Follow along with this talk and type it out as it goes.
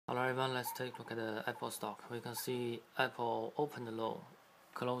everyone, let's take a look at the Apple stock. We can see Apple opened low,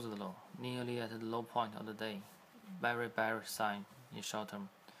 closed low, nearly at the low point of the day. Very bearish sign in short term.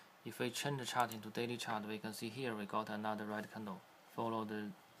 If we change the chart into daily chart, we can see here we got another red candle, follow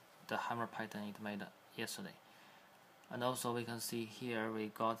the hammer pattern it made yesterday. And also we can see here we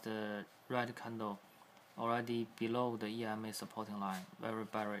got the red candle already below the EMA supporting line, very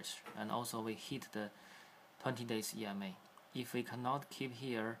bearish. And also we hit the 20 days EMA. If we cannot keep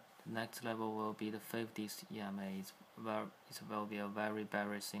here, the next level will be the 50 EMA. It will be a very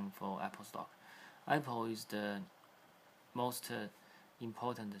bearish thing for Apple stock. Apple is the most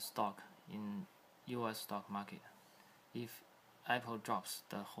important stock in US stock market. If Apple drops,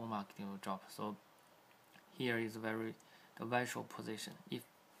 the whole market will drop. So here is the visual position. If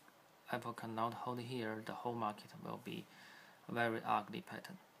Apple cannot hold here, the whole market will be a very ugly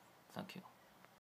pattern. Thank you.